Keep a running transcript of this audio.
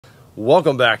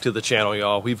Welcome back to the channel,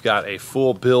 y'all. We've got a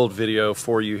full build video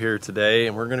for you here today,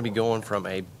 and we're going to be going from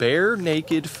a bare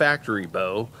naked factory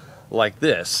bow like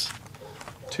this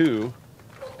to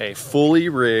a fully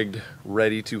rigged,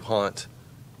 ready to hunt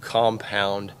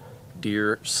compound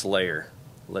deer slayer.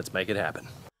 Let's make it happen.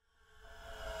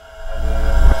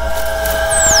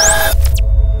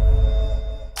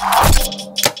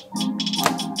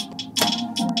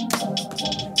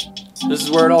 This is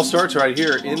where it all starts, right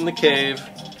here in the cave.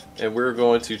 And we're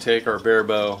going to take our bare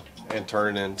bow and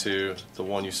turn it into the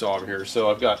one you saw over here. So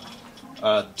I've got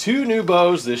two new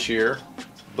bows this year.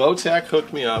 Bowtech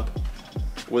hooked me up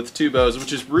with two bows,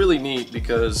 which is really neat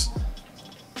because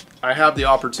I have the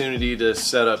opportunity to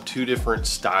set up two different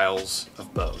styles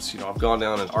of bows. You know, I've gone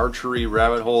down an archery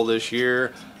rabbit hole this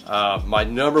year. My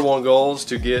number one goal is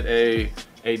to get a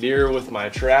deer with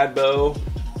my trad bow.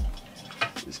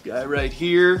 This guy right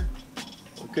here,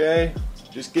 okay?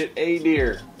 Just get a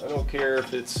deer. I don't care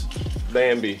if it's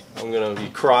Bambi. I'm gonna be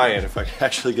crying if I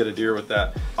actually get a deer with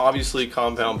that. Obviously,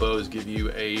 compound bows give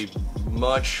you a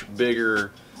much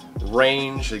bigger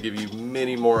range. They give you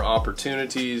many more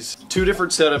opportunities. Two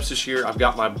different setups this year. I've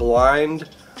got my blind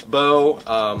bow,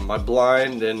 my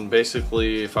blind, and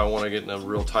basically if I want to get in a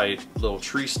real tight little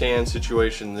tree stand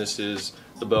situation, this is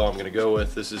the bow I'm gonna go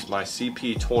with. This is my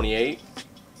CP28.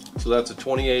 So that's a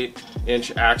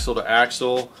 28-inch axle to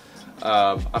axle.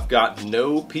 I've got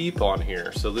no peep on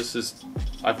here, so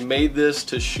I've made this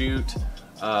to shoot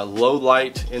low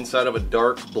light inside of a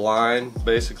dark blind.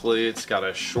 Basically, it's got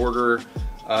a shorter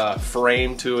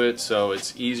frame to it, so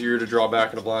it's easier to draw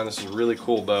back in a blind. This is a really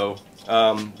cool bow.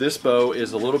 This bow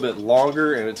is a little bit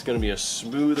longer, and it's going to be a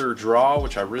smoother draw,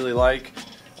 which I really like.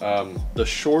 The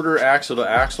shorter axle to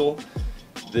axle,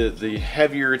 the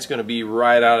heavier it's going to be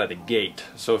right out of the gate.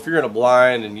 So if you're in a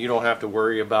blind and you don't have to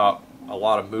worry about a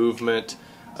lot of movement,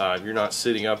 you're not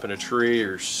sitting up in a tree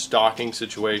or stalking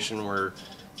situation where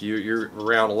you're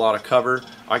around a lot of cover,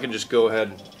 I can just go ahead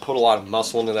and put a lot of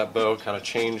muscle into that bow, kind of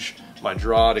change my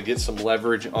draw to get some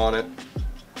leverage on it.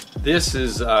 This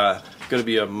is going to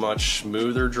be a much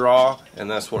smoother draw,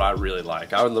 and that's what I really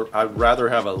like. I'd rather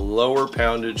have a lower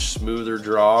poundage, smoother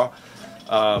draw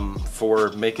for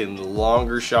making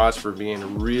longer shots, for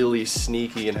being really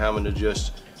sneaky and having to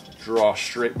just draw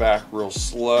straight back real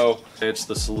slow. It's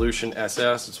the Solution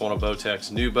SS. It's one of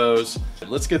Bowtech's new bows.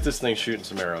 Let's get this thing shooting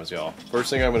some arrows, y'all.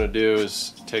 First thing I'm going to do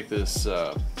is take this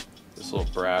this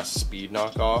little brass speed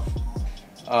knockoff.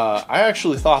 I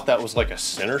actually thought that was like a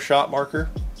center shot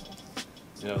marker.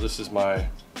 You know, this is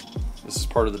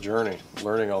part of the journey,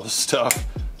 learning all this stuff.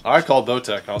 I called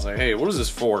Bowtech. I was like, hey, what is this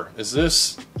for? Is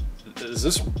this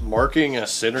marking a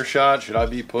center shot? Should I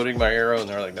be putting my arrow? And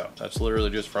they're like, no, that's literally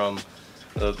just from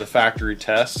the factory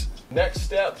test. Next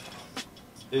step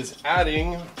is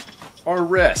adding our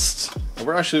rests. And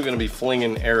we're actually going to be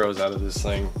flinging arrows out of this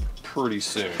thing pretty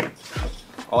soon.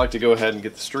 I like to go ahead and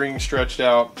get the string stretched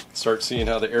out, start seeing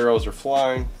how the arrows are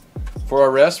flying. For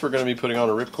our rest, we're going to be putting on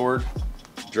a ripcord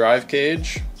drive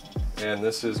cage, and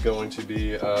this is going to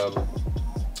be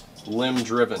limb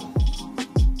driven.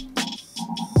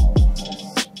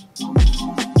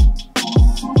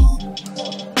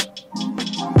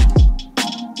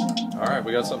 Alright,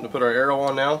 we got something to put our arrow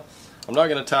on now. I'm not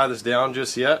going to tie this down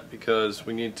just yet because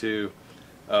we need to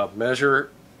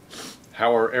measure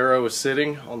how our arrow is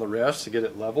sitting on the rest to get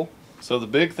it level. So the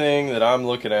big thing that I'm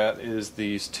looking at is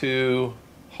these two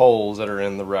holes that are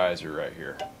in the riser right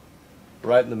here,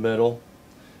 right in the middle.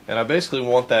 And I basically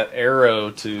want that arrow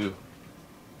to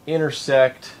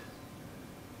intersect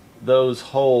those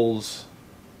holes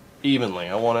evenly.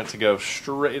 I want it to go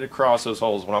straight across those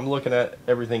holes. When I'm looking at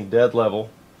everything dead level,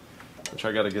 which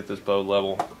I got to get this bow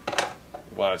level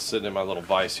while it's sitting in my little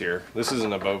vise here. This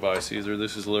isn't a bow vise either.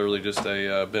 This is literally just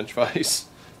a bench vise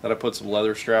that I put some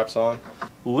leather straps on.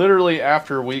 Literally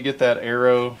after we get that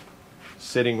arrow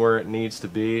sitting where it needs to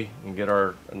be and get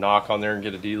our knock on there and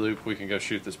get a D-loop, we can go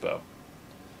shoot this bow.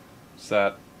 It's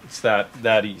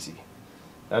that easy.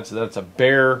 That's a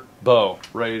bare bow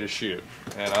ready to shoot.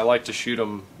 And I like to shoot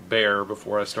them bare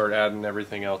before I start adding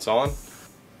everything else on.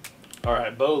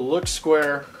 Alright, bow looks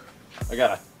square. I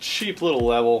got a cheap little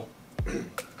level.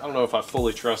 I don't know if I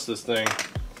fully trust this thing.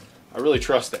 I really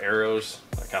trust the arrows,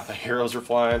 like how the arrows are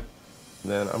flying.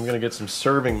 And then I'm going to get some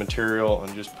serving material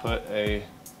and just put a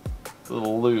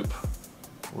little loop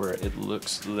where it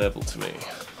looks level to me.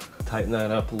 Tighten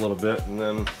that up a little bit, and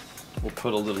then we'll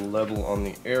put a little level on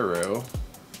the arrow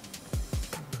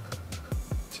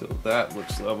till that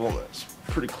looks level. That's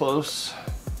pretty close.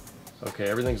 Okay,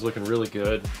 everything's looking really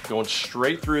good. Going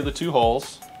straight through the two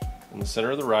holes in the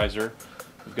center of the riser.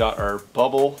 We've got our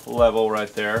bubble level right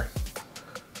there.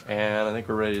 And I think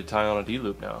we're ready to tie on a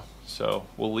D-loop now. So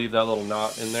we'll leave that little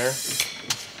knot in there.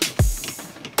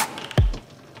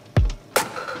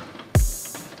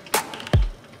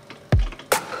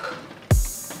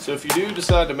 So if you do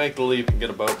decide to make the leap and get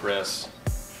a bow press,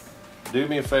 do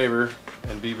me a favor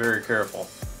and be very careful.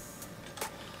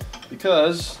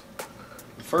 Because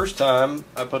the first time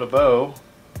I put a bow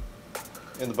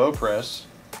in the bow press,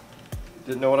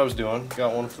 didn't know what I was doing,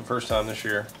 got one for the first time this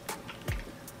year.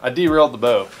 I derailed the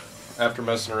bow after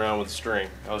messing around with the string.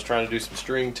 I was trying to do some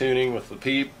string tuning with the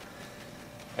peep,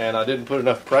 and I didn't put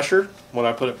enough pressure when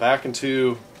I put it back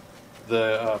into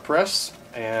the press,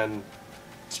 and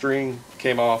string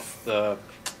came off the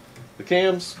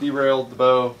cams, derailed the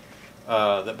bow.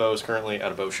 That bow is currently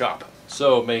at a bow shop.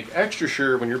 So make extra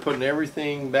sure when you're putting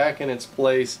everything back in its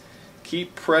place,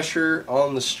 keep pressure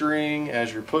on the string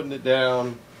as you're putting it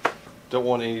down. Don't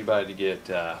want anybody to get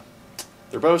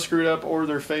their bow screwed up or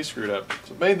their face screwed up.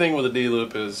 So the main thing with a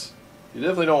D-loop is you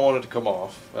definitely don't want it to come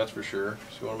off, that's for sure.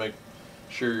 So you want to make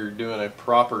sure you're doing a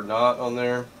proper knot on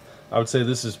there. I would say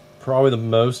this is probably the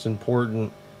most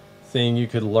important thing you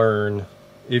could learn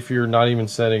if you're not even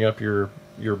setting up your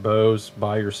bows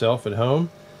by yourself at home.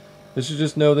 You should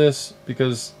just know this,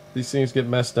 because these things get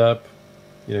messed up.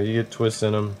 You know, you get twists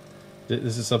in them.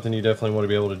 This is something you definitely want to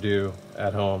be able to do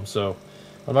at home. So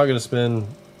I'm not going to spend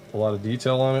a lot of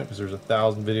detail on it because there's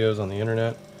 1,000 videos on the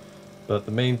internet. But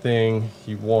the main thing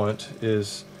you want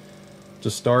is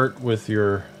to start with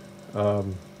your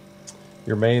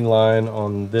main line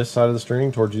on this side of the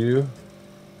string towards you,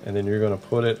 and then you're going to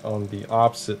put it on the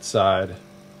opposite side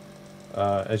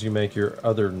as you make your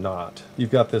other knot. You've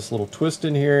got this little twist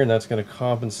in here, and that's going to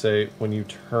compensate when you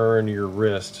turn your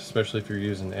wrist, especially if you're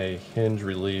using a hinge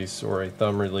release or a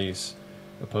thumb release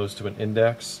opposed to an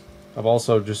index. I've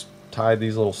also just tied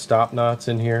these little stop knots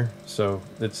in here, so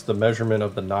it's the measurement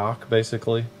of the knock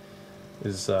basically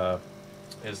is the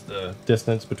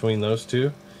distance between those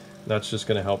two. That's just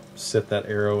going to help sit that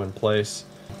arrow in place.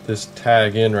 This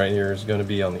tag in right here is going to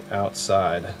be on the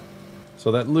outside, so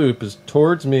that loop is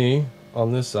towards me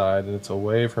on this side and it's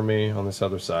away from me on this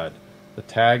other side. The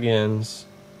tag ends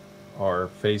are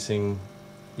facing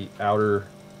the outer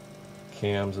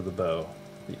cams of the bow,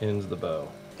 the ends of the bow.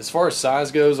 As far as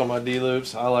size goes on my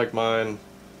D-loops, I like mine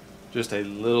just a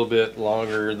little bit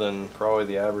longer than probably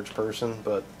the average person,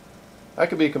 but that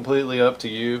could be completely up to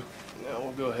you. Now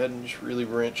we'll go ahead and just really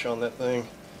wrench on that thing.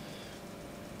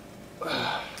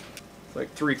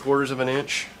 Like 3/4 of an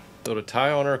inch. So to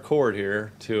tie on our cord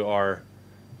here to our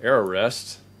arrow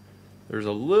rest, there's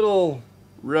a little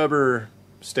rubber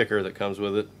sticker that comes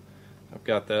with it. I've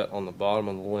got that on the bottom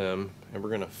of the limb, and we're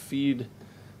going to feed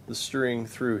the string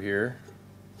through here,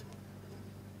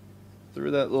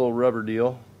 through that little rubber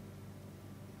deal.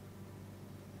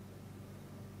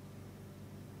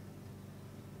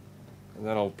 And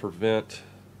that'll prevent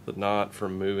the knot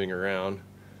from moving around.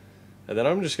 And then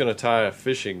I'm just going to tie a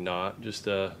fishing knot, just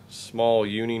a small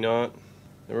uni knot.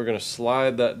 And we're going to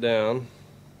slide that down,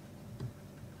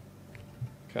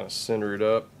 kind of center it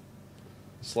up,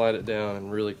 slide it down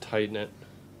and really tighten it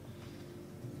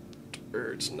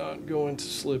where it's not going to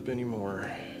slip anymore.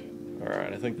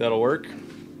 Alright, I think that'll work.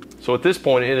 So at this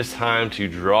point it is time to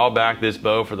draw back this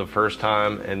bow for the first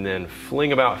time and then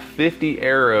fling about 50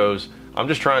 arrows. I'm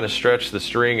just trying to stretch the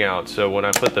string out so when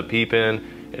I put the peep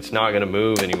in, it's not going to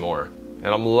move anymore. And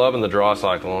I'm loving the draw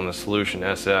cycle on the Solution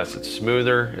SS. It's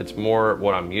smoother, it's more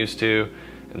what I'm used to,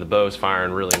 and the bow's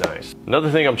firing really nice.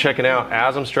 Another thing I'm checking out,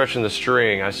 as I'm stretching the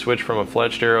string, I switch from a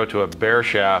fletched arrow to a bare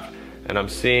shaft, and I'm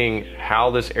seeing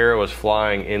how this arrow is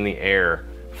flying in the air.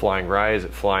 Flying right, is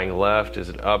it flying left, is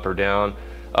it up or down?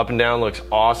 Up and down looks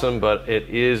awesome, but it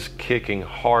is kicking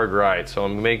hard right. So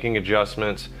I'm making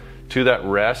adjustments to that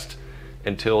rest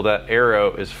until that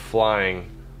arrow is flying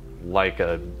like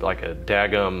a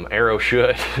daggum arrow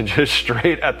should, just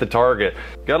straight at the target.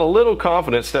 Got a little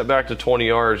confidence, stepped back to 20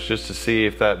 yards just to see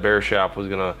if that bare shaft was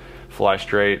gonna fly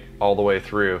straight all the way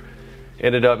through.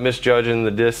 Ended up misjudging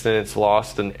the distance,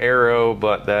 lost an arrow,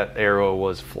 but that arrow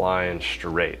was flying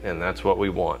straight, and that's what we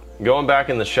want. Going back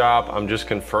in the shop, I'm just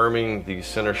confirming the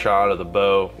center shot of the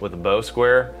bow with a bow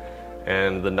square,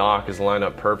 and the knock is lined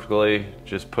up perfectly.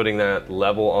 Just putting that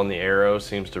level on the arrow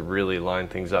seems to really line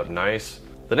things up nice.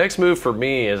 The next move for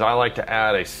me is I like to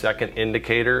add a second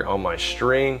indicator on my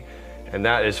string, and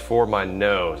that is for my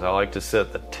nose. I like to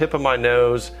set the tip of my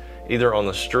nose either on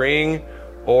the string,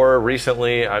 or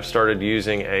recently I've started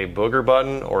using a booger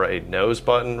button or a nose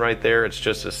button right there. It's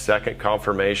just a second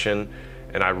confirmation,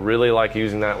 and I really like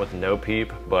using that with no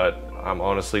peep, but I'm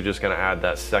honestly just gonna add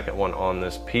that second one on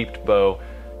this peeped bow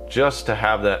just to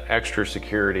have that extra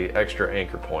security, extra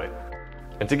anchor point.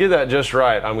 And to get that just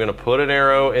right, I'm gonna put an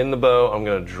arrow in the bow, I'm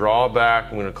gonna draw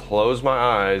back, I'm gonna close my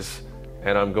eyes,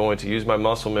 and I'm going to use my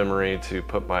muscle memory to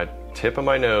put my tip of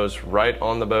my nose right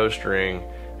on the bowstring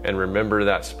and remember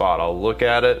that spot. I'll look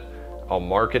at it, I'll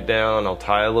mark it down, I'll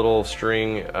tie a little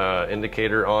string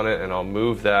indicator on it, and I'll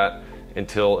move that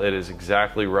until it is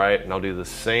exactly right, and I'll do the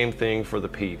same thing for the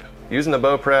peep. Using the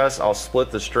bow press, I'll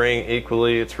split the string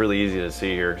equally. It's really easy to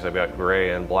see here because I've got gray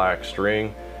and black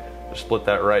string. Just split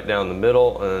that right down the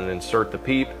middle and then insert the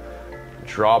peep.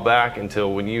 Draw back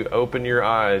until when you open your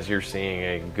eyes, you're seeing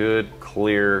a good,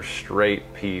 clear,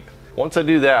 straight peep. Once I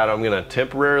do that, I'm gonna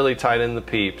temporarily tighten the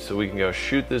peep so we can go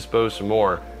shoot this bow some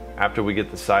more after we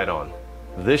get the sight on.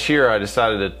 This year, I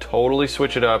decided to totally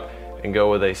switch it up and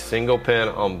go with a single pin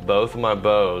on both of my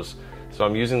bows. So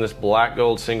I'm using this black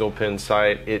gold single pin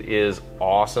sight. It is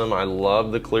awesome. I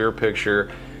love the clear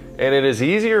picture, and it is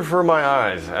easier for my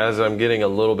eyes as I'm getting a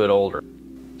little bit older.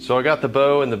 So I got the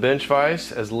bow and the bench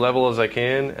vise as level as I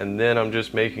can, and then I'm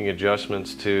just making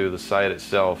adjustments to the sight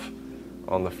itself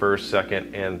on the first,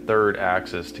 second, and third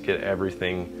axis to get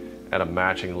everything at a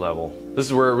matching level. This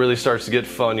is where it really starts to get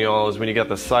fun, y'all, is when you got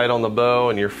the sight on the bow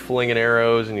and you're flinging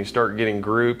arrows and you start getting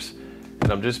groups.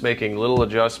 And I'm just making little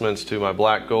adjustments to my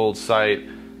black gold sight,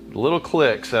 little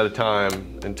clicks at a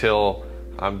time until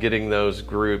I'm getting those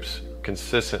groups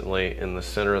consistently in the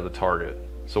center of the target.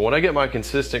 So when I get my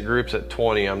consistent groups at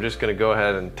 20, I'm just gonna go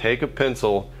ahead and take a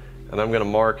pencil and I'm gonna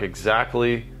mark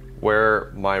exactly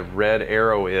where my red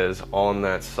arrow is on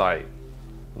that sight.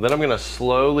 Then I'm gonna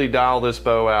slowly dial this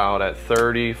bow out at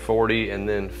 30, 40, and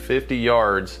then 50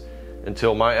 yards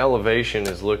until my elevation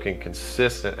is looking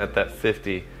consistent at that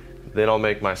 50. Then I'll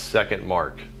make my second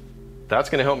mark. That's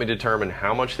gonna help me determine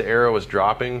how much the arrow is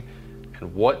dropping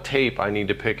and what tape I need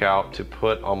to pick out to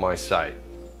put on my sight.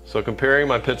 So comparing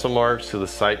my pencil marks to the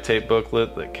sight tape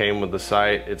booklet that came with the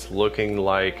sight, it's looking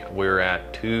like we're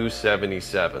at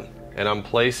 277. And I'm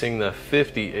placing the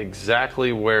 50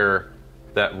 exactly where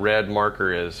that red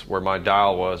marker is, where my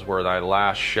dial was, where I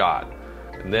last shot.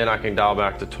 And then I can dial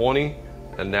back to 20,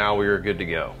 and now we are good to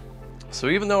go. So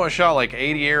even though I shot like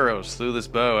 80 arrows through this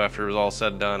bow after it was all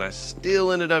said and done, I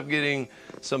still ended up getting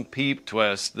some peep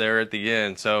twist there at the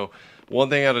end. So one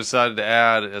thing I decided to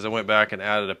add is I went back and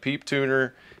added a peep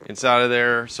tuner inside of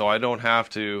there so I don't have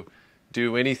to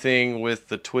do anything with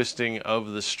the twisting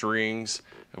of the strings.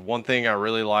 One thing I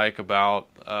really like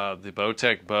about the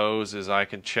Bowtech bows is I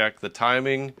can check the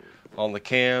timing on the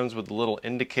cams with the little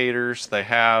indicators they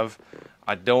have.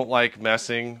 I don't like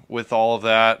messing with all of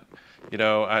that. You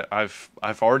know, I've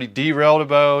already derailed a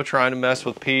bow trying to mess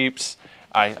with peeps.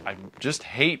 I just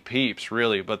hate peeps,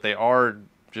 really, but they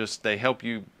help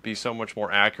you be so much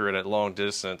more accurate at long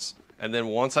distance. And then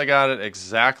once I got it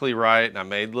exactly right, and I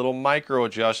made little micro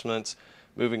adjustments,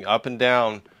 moving up and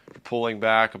down, pulling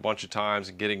back a bunch of times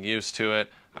and getting used to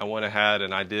it, I went ahead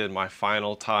and I did my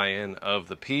final tie-in of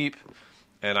the peep.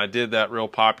 And I did that real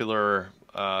popular,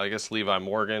 I guess Levi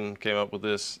Morgan came up with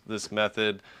this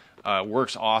method.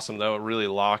 Works awesome though, it really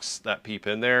locks that peep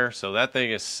in there. So that thing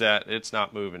is set, it's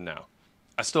not moving now.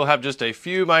 I still have just a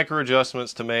few micro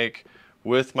adjustments to make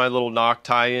with my little knock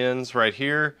tie-ins right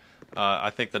here. I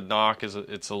think the knock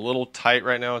it's a little tight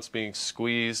right now, it's being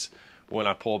squeezed when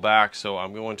I pull back, so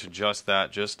I'm going to adjust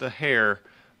that just a hair.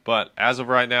 But as of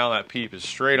right now, that peep is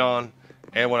straight on,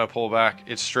 and when I pull back,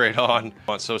 it's straight on.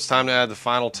 So it's time to add the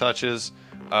final touches.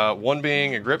 One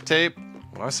being a grip tape.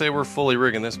 When I say we're fully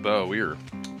rigging this bow, we are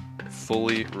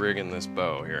fully rigging this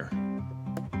bow here.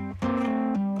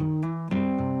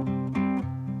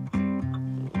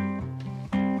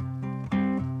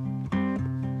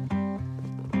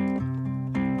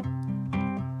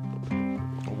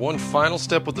 One final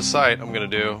step with the sight I'm going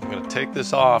to do, I'm going to take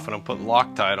this off and I'm putting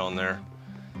Loctite on there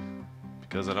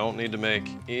because I don't need to make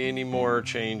any more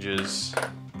changes.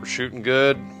 We're shooting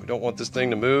good. We don't want this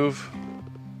thing to move.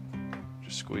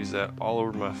 Just squeeze that all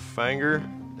over my finger.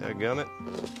 Dadgummit.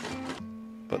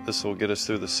 But this will get us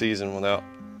through the season without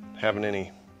having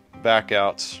any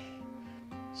backouts.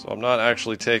 So I'm not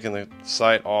actually taking the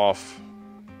sight off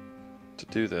to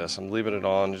do this. I'm leaving it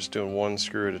on, just doing one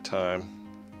screw at a time.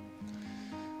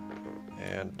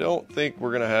 And don't think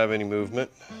we're gonna have any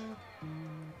movement,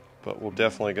 but we're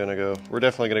definitely gonna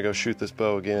go shoot this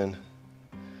bow again.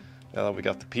 Now that we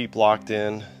got the peep locked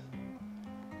in,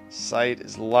 sight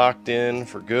is locked in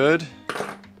for good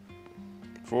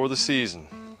for the season.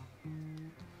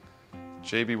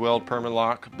 JB Weld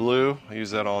Permalock Blue, I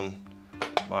use that on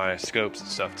my scopes and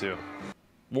stuff too.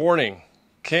 Warning,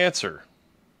 cancer.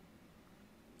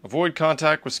 Avoid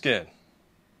contact with skin.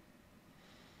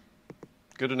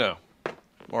 Good to know.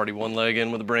 I'm already one leg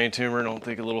in with a brain tumor. I don't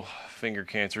think a little finger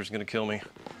cancer is going to kill me.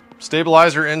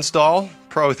 Stabilizer install,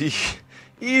 probably the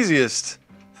easiest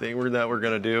thing that we're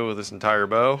going to do with this entire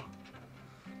bow.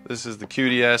 This is the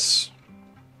QDS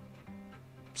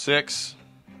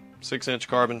 6-inch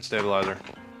carbon stabilizer.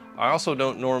 I also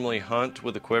don't normally hunt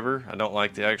with a quiver. I don't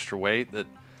like the extra weight that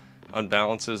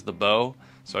unbalances the bow,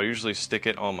 so I usually stick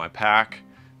it on my pack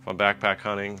if I'm backpack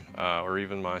hunting, or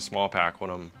even my small pack when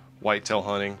I'm whitetail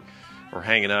hunting or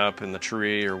hanging up in the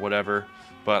tree or whatever.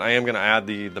 But I am going to add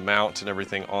the mount and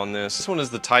everything on this. This one is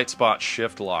the tight spot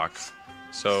shift lock,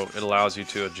 so it allows you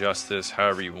to adjust this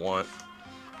however you want.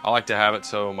 I like to have it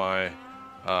so my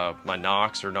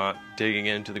nocks are not digging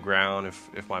into the ground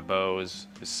if my bow is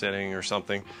sitting or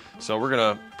something. So we're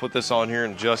gonna put this on here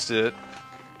and adjust it.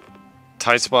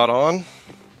 Tight spot on.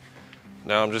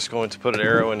 Now I'm just going to put an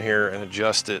arrow in here and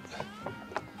adjust it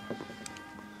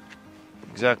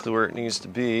exactly where it needs to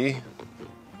be.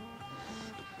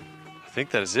 I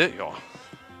think that is it, y'all.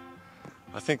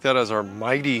 I think that is our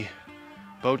mighty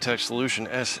Bowtech Solution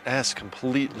SS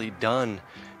completely done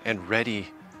and ready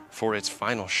for its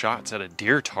final shots at a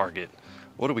deer target.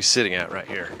 What are we sitting at right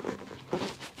here?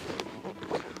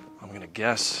 I'm gonna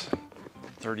guess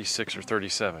 36 or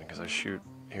 37 because I shoot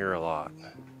here a lot.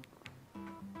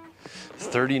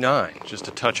 39, just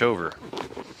a touch over.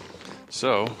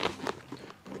 So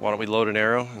why don't we load an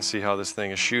arrow and see how this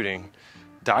thing is shooting,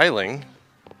 dialing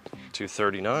to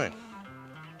 39.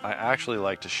 I actually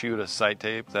like to shoot a sight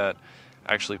tape that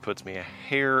actually puts me a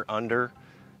hair under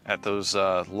at those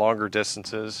longer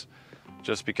distances,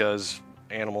 just because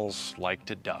animals like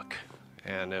to duck.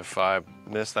 And if I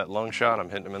miss that lung shot, I'm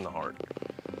hitting them in the heart.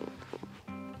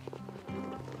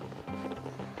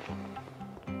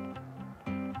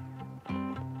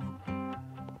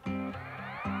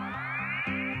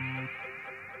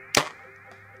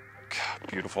 God,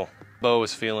 beautiful. Bow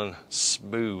is feeling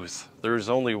smooth. There's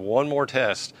only one more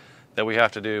test that we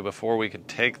have to do before we can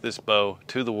take this bow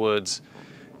to the woods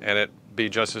and it be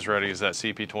just as ready as that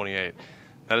CP28.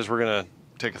 That is, we're gonna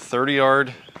take a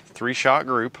 30-yard, 3-shot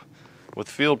group with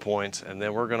field points, and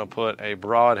then we're gonna put a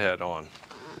broadhead on.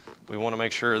 We wanna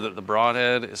make sure that the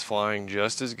broadhead is flying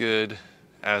just as good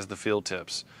as the field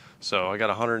tips. So I got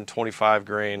 125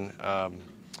 grain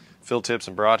field tips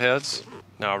and broadheads.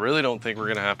 Now I really don't think we're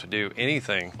gonna have to do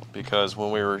anything, because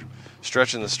when we were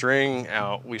stretching the string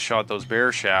out, we shot those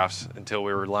bear shafts until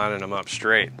we were lining them up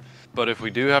straight. But if we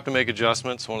do have to make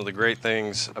adjustments, one of the great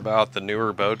things about the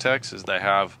newer Bowtechs is they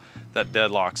have that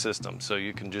deadlock system. So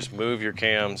you can just move your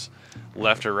cams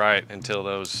left or right until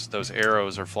those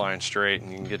arrows are flying straight, and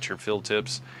you can get your field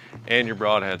tips and your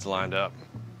broadheads lined up.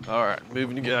 All right,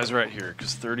 moving you guys right here,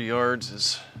 because 30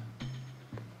 yards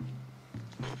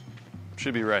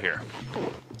should be right here.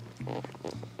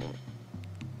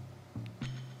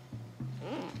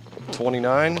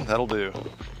 29, that'll do.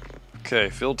 Okay,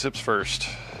 field tips first.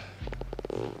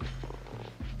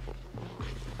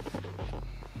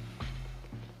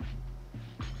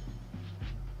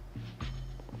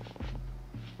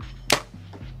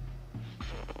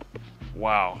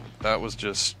 Wow, that was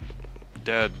just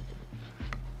dead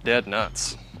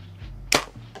nuts.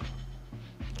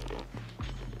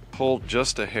 Pulled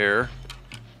just a hair,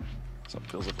 so it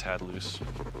feels a tad loose.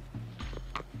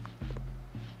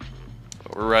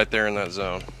 But we're right there in that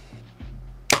zone.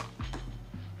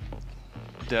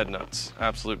 Dead nuts,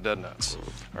 absolute dead nuts.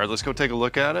 All right, let's go take a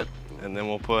look at it, and then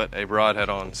we'll put a broadhead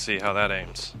on and see how that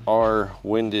aims. Our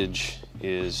windage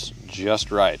is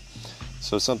just right.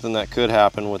 So something that could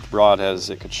happen with the broadhead is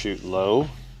it could shoot low,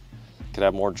 could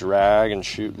have more drag and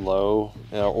shoot low,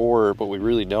 or what we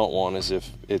really don't want is if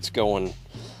it's going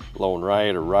low and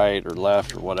right or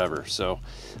left or whatever. So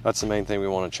that's the main thing we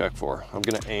want to check for. I'm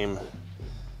gonna aim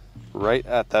right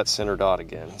at that center dot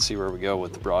again and see where we go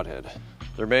with the broadhead.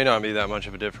 There may not be that much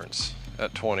of a difference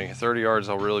at 20. 30 yards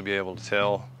I'll really be able to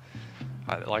tell.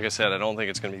 Like I said, I don't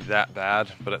think it's gonna be that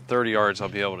bad, but at 30 yards I'll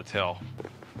be able to tell.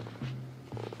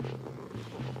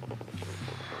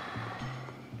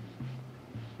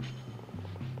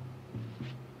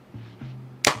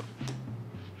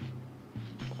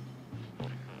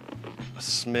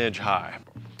 Smidge high.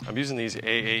 I'm using these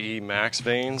AAE Max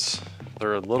vanes.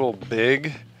 They're a little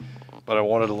big, but I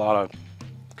wanted a lot of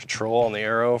control on the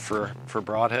arrow for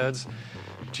broadheads.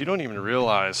 But you don't even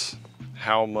realize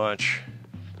how much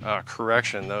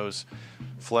correction those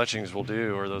fletchings will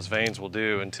do, or those vanes will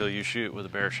do, until you shoot with a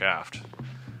bare shaft.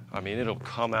 I mean, it'll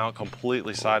come out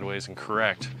completely sideways and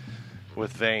correct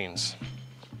with vanes.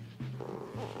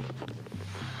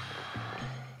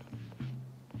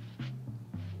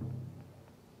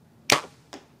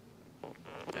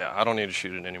 Yeah, I don't need to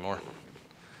shoot it anymore.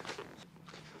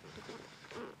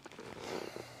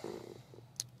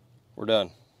 done.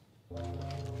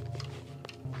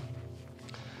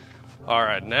 All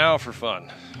right, now for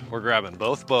fun. We're grabbing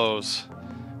both bows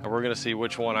and we're gonna see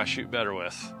which one I shoot better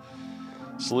with.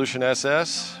 Solution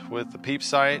SS with the peep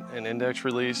sight and index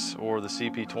release, or the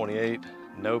CP28,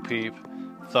 no peep,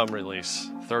 thumb release.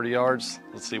 30 yards,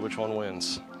 let's see which one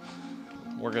wins.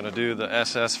 We're gonna do the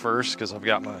SS first because I've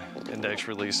got my index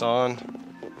release on.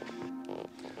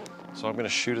 So I'm gonna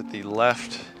shoot at the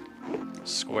left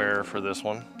square for this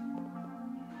one.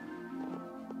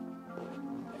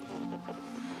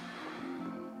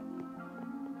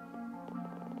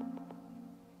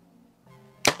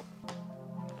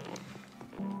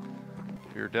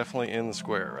 You're definitely in the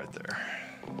square right there.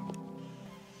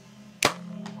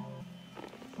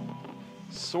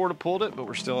 Sort of pulled it, but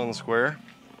we're still in the square.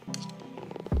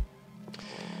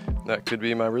 That could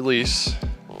be my release.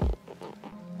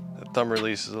 That thumb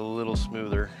release is a little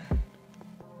smoother.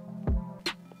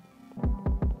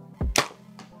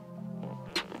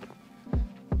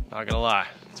 Not gonna lie,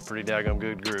 it's a pretty daggum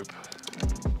good group.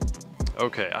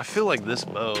 Okay, I feel like this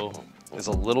bow is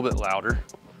a little bit louder,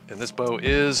 and this bow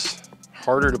is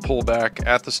harder to pull back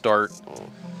at the start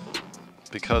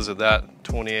because of that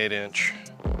 28-inch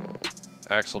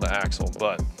axle to axle,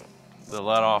 but the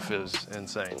let off is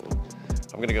insane.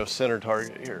 I'm gonna go center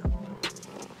target here.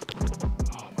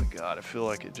 Oh my God, I feel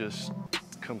like it just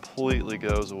completely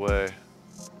goes away.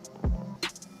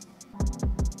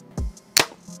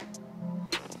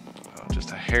 Oh,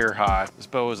 just a hair high. This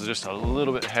bow is just a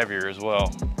little bit heavier as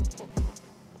well.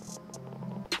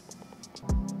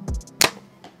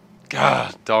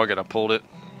 God, dog it, I pulled it.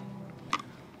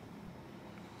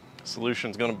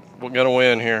 Solution's gonna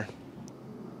win here.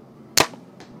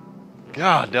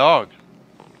 God, dog.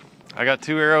 I got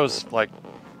two arrows like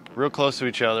real close to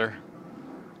each other,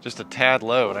 just a tad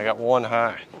low, and I got one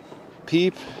high.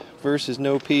 Peep versus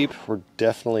no peep, we're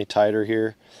definitely tighter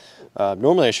here.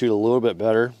 Normally I shoot a little bit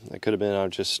better. It could have been I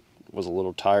just was a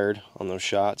little tired on those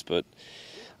shots, but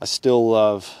I still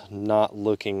love not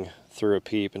looking through a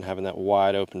peep and having that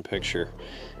wide open picture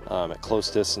at close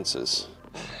distances.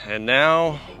 And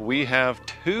now we have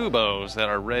two bows that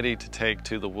are ready to take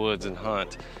to the woods and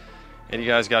hunt. And you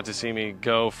guys got to see me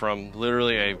go from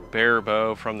literally a bare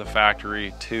bow from the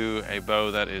factory to a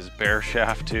bow that is bare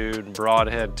shaft tuned,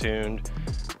 broadhead tuned,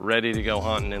 ready to go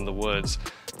hunting in the woods.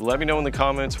 Let me know in the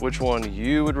comments which one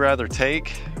you would rather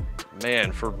take.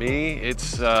 Man, for me, it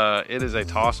is a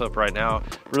toss-up right now.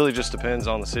 Really just depends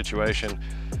on the situation.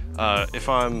 If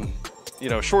I'm,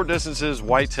 short distances,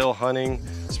 whitetail hunting,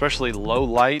 especially low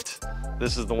light,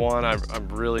 this is the one I'm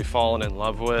really fallen in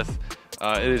love with.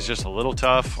 It is just a little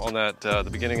tough on that the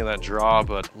beginning of that draw,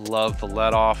 but love the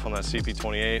let off on that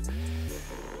CP28.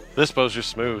 This bow's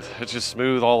just smooth. It's just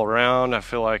smooth all around. I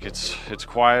feel like it's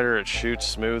quieter. It shoots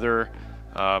smoother.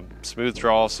 Smooth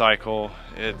draw cycle.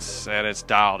 It's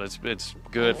dialed. It's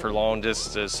good for long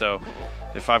distances. So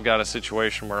if I've got a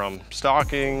situation where I'm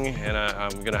stalking and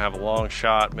I'm gonna have a long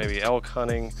shot, maybe elk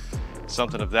hunting,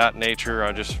 something of that nature,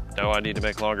 I just know I need to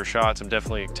make longer shots, I'm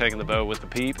definitely taking the bow with the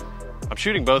peep. I'm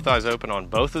shooting both eyes open on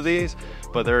both of these,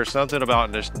 but there's something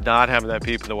about just not having that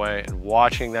peep in the way and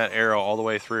watching that arrow all the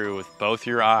way through with both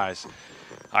your eyes.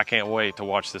 I can't wait to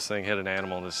watch this thing hit an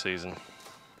animal this season.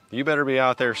 You better be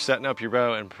out there setting up your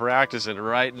bow and practicing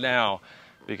right now,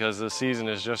 because the season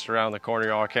is just around the corner,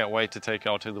 y'all. I can't wait to take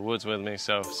y'all to the woods with me.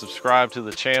 So subscribe to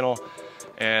the channel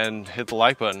and hit the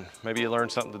like button. Maybe you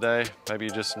learned something today. Maybe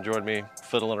you just enjoyed me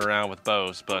fiddling around with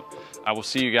bows. But I will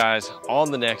see you guys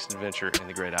on the next adventure in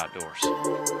the great outdoors.